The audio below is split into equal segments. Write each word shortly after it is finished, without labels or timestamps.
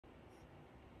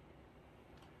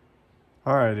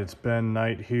All right, it's Ben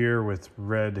Knight here with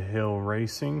Red Hill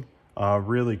Racing.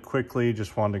 Really quickly,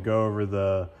 just wanted to go over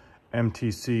the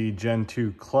MTC Gen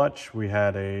 2 clutch. We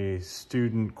had a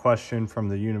student question from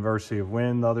the University of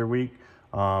Wynn the other week,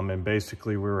 and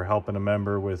basically we were helping a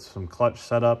member with some clutch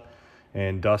setup,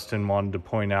 and Dustin wanted to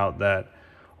point out that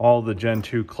all the Gen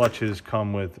 2 clutches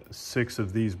come with 6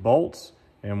 of these bolts,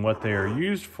 and what they are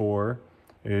used for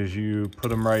is you put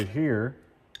them right here,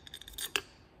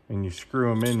 and you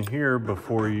screw them in here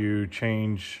before you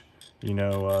change,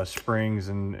 springs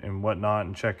and whatnot,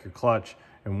 and check your clutch.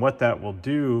 And what that will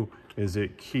do is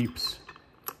it keeps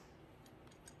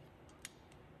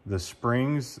the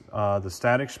springs, the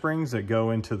static springs that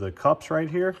go into the cups right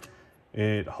here,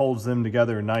 it holds them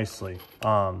together nicely.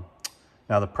 Now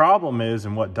the problem is,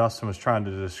 and what Dustin was trying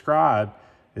to describe,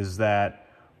 is that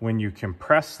when you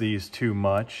compress these too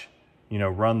much,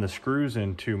 run the screws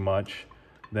in too much,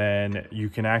 then you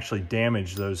can actually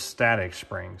damage those static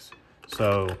springs.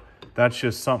 So that's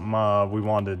just something we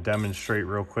wanted to demonstrate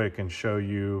real quick and show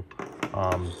you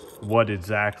what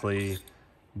exactly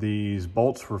these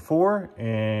bolts were for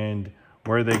and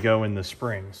where they go in the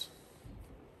springs.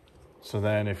 So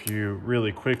then if you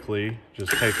really quickly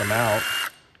just take them out,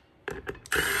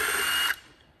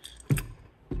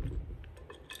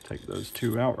 take those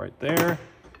 2 out right there,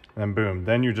 and boom,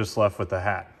 then you're just left with the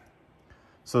hat.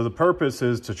 So the purpose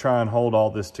is to try and hold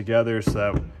all this together so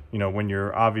that, when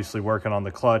you're obviously working on the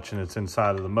clutch and it's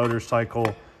inside of the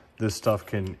motorcycle, this stuff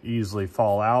can easily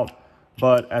fall out.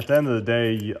 But at the end of the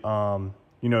day,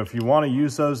 if you want to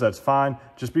use those, that's fine.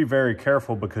 Just be very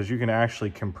careful, because you can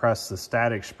actually compress the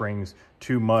static springs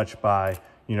too much by,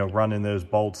 running those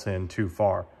bolts in too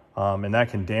far. And that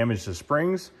can damage the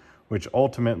springs, which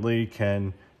ultimately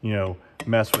can,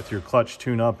 mess with your clutch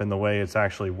tune-up and the way it's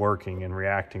actually working and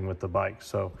reacting with the bike.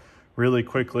 So really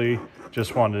quickly,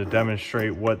 just wanted to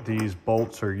demonstrate what these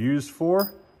bolts are used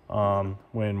for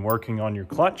when working on your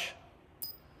clutch.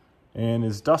 And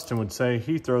as Dustin would say,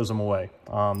 he throws them away.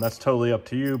 That's totally up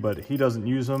to you, but he doesn't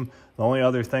use them. The only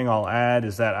other thing I'll add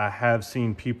is that I have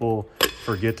seen people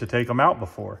forget to take them out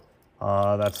before.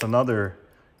 That's another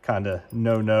kind of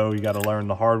no-no, you got to learn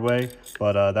the hard way,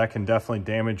 but that can definitely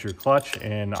damage your clutch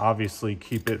and obviously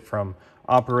keep it from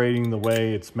operating the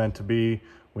way it's meant to be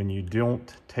when you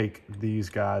don't take these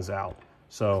guys out.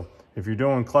 So if you're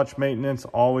doing clutch maintenance,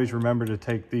 always remember to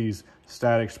take these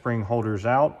static spring holders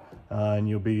out and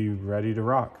you'll be ready to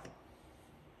rock.